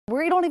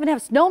we don't even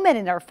have snowmen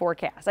in our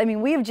forecast. I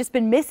mean, we have just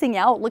been missing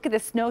out. Look at the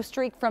snow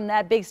streak from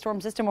that big storm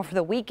system over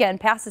the weekend,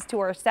 passes to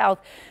our south.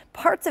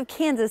 Parts of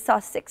Kansas saw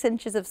 6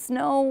 inches of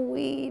snow.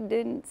 We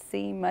didn't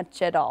see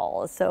much at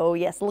all. So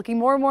yes, looking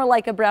more and more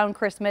like a brown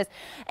Christmas.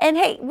 And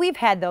hey, we've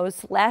had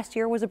those. Last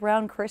year was a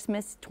brown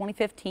Christmas,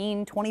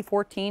 2015,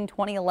 2014,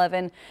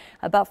 2011.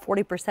 About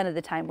 40% of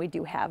the time we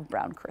do have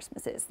brown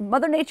Christmases.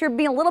 Mother Nature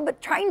being a little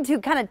bit, trying to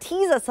kind of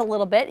tease us a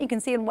little bit. You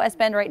can see in West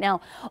Bend right now,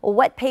 a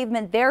wet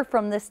pavement there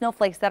from the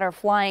snowflakes that are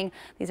flying.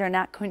 These are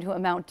not going to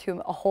amount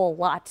to a whole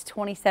lot.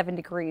 27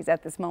 degrees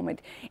at this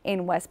moment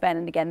in West Bend.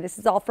 And again, this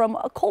is all from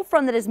a cold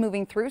front that is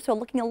moving through, so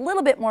looking a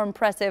little bit more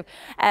impressive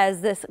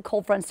as this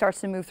cold front starts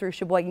to move through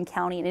Sheboygan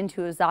County and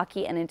into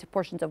Ozaukee and into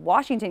portions of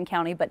Washington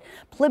County. But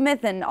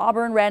Plymouth and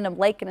Auburn, Random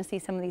Lake, going to see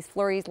some of these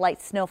flurries,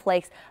 light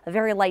snowflakes, a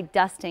very light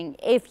dusting.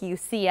 If you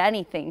see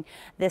anything,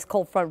 this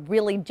cold front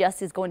really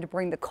just is going to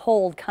bring the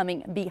cold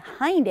coming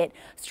behind it.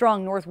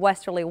 Strong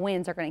northwesterly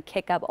winds are going to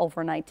kick up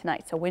overnight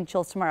tonight, so wind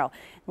chills tomorrow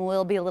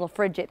will be a little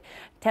frigid.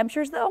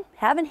 Temperatures, though,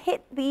 haven't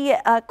hit the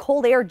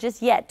cold air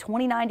just yet.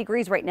 29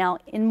 degrees right now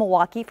in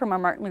Milwaukee from our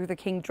Martin Luther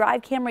King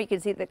Drive camera. You can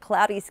see the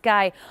cloudy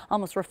sky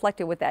almost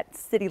reflected with that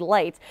city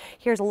lights.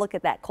 Here's a look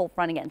at that cold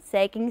front again,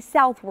 sagging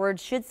southward.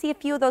 Should see a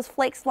few of those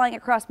flakes flying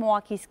across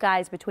Milwaukee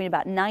skies between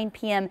about 9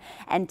 p.m.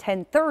 and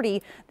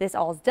 10:30. This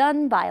all's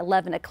done by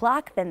 11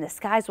 o'clock. Then the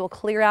skies will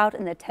clear out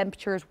and the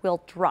temperatures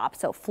will drop.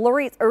 So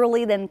flurries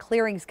early, then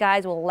clearing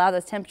skies will allow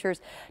those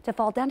temperatures to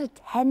fall down to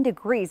 10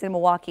 degrees in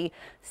Milwaukee,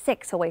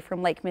 6 away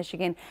from Lake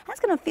Michigan.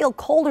 That's going to feel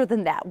colder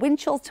than that. Wind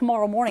chills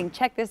tomorrow morning.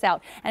 Check this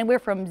out. And we're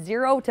from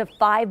 0 to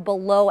 5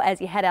 below as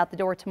you head out the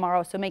door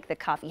tomorrow. So make the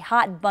coffee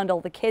hot,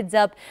 bundle the kids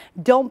up.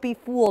 Don't be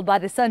fooled by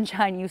the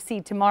sunshine you see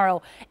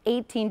tomorrow.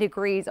 18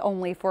 degrees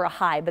only for a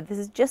high, but this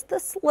is just the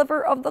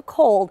sliver of the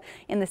cold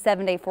in the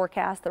 7-day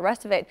forecast. The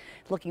rest of it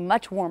looking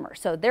much warmer.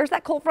 So there's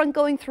that cold front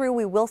going through.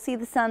 We will see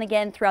the sun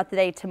again throughout the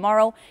day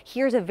tomorrow.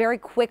 Here's a very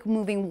quick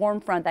moving warm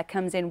front that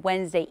comes in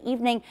Wednesday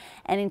evening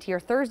and into your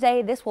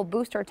Thursday. This will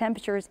boost our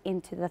temperatures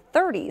into the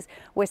 30s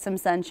with some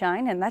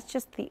sunshine, and that's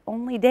just the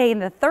only day in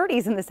the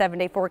 30s in the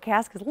 7-day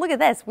forecast, because look at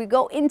this, we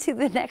go into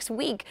the next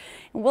week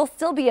and we'll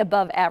still be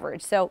above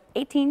average. So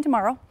 18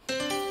 tomorrow,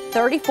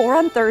 34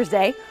 on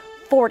Thursday,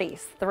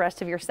 40s the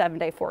rest of your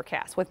 7-day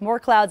forecast. With more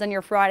clouds on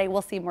your Friday,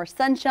 we'll see more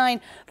sunshine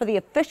for the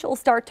official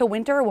start to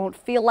winter. It won't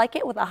feel like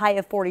it with a high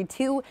of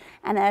 42.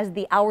 And as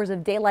the hours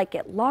of daylight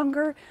get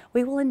longer,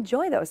 we will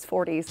enjoy those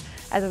 40s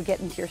as we get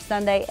into your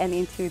Sunday and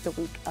into the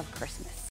week of Christmas.